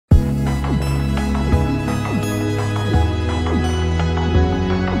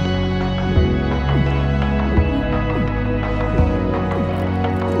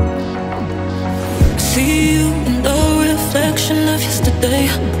of yesterday.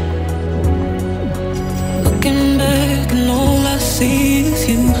 Looking back and all I see is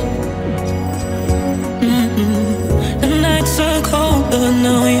you. The nights are cold, but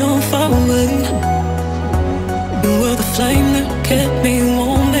now you're far away. You were the flame that kept me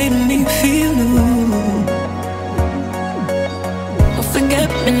warm, made me feel new. Don't forget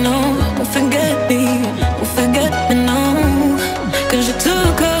me now, don't forget me, don't forget me now. 'Cause you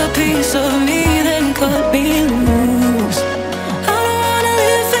took a piece of me, then cut me loose. I don't wanna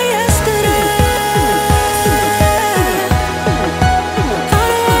live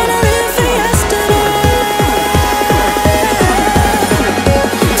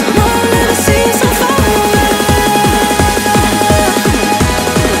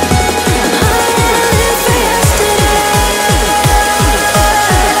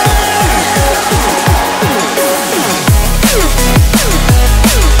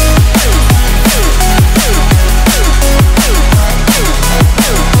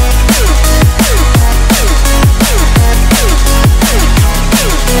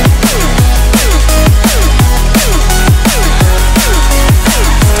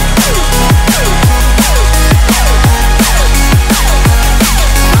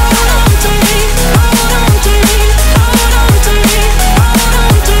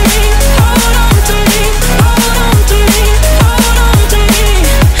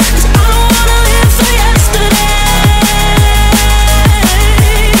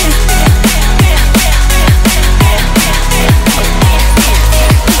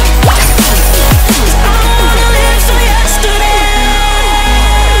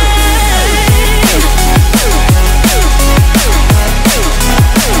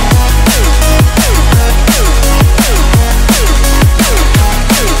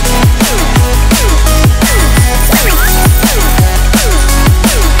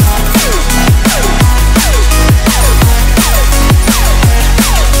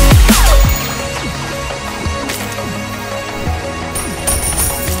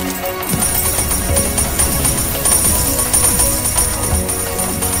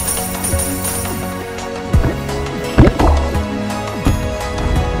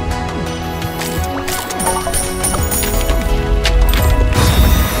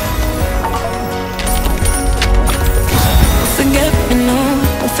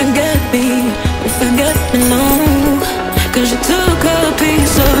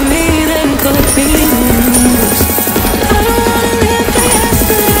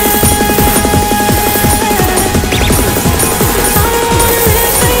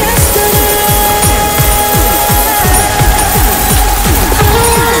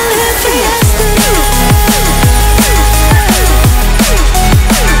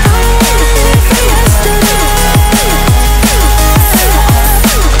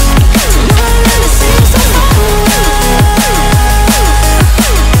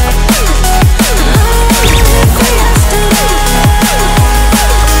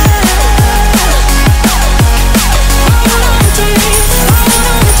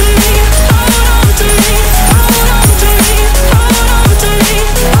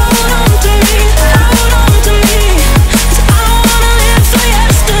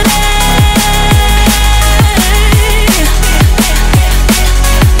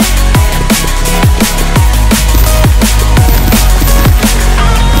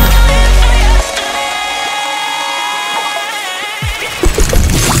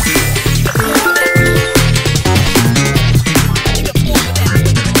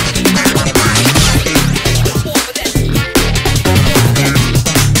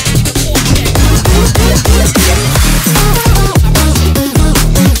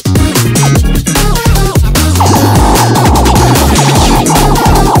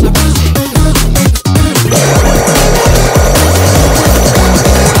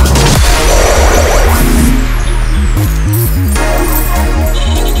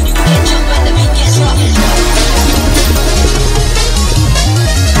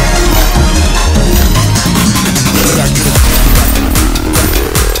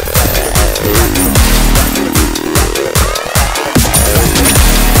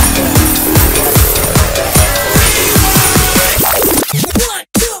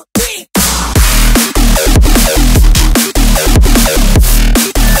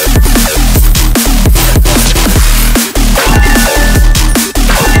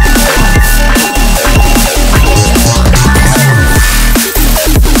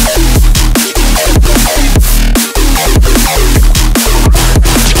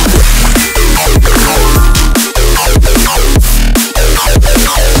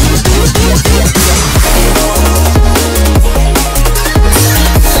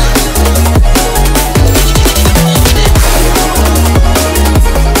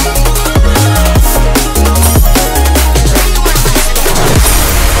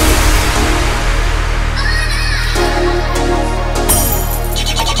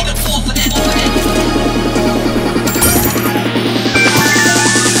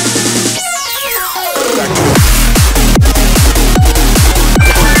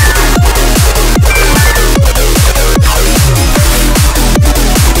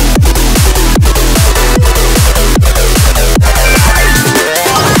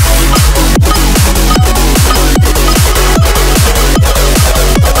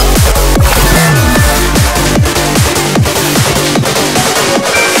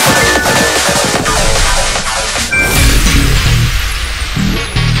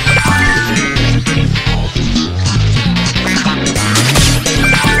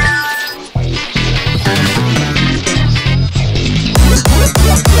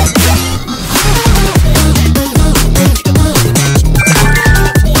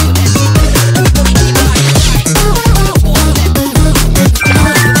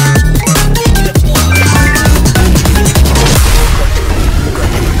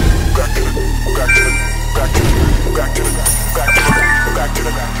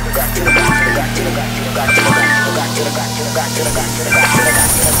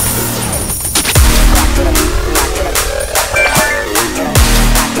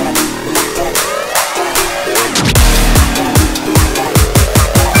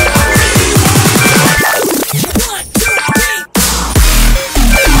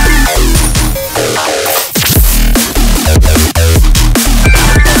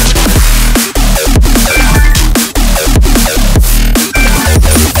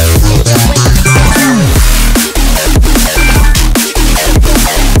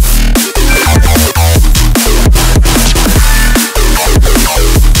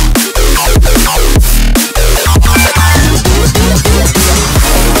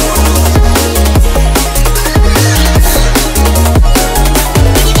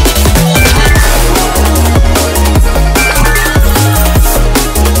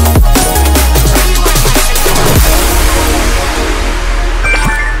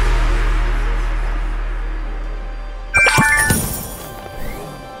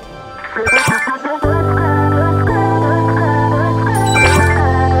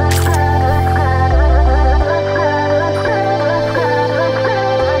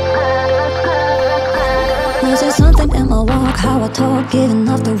Was there something in my walk, how I talk, giving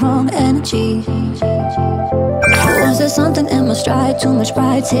off the wrong energy? Was there something in my stride, too much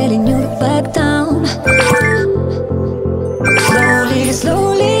pride, telling you to back down? Slowly,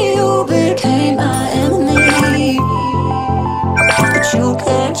 slowly you became my enemy. But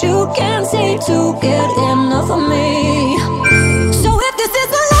you can't seem to get enough of me.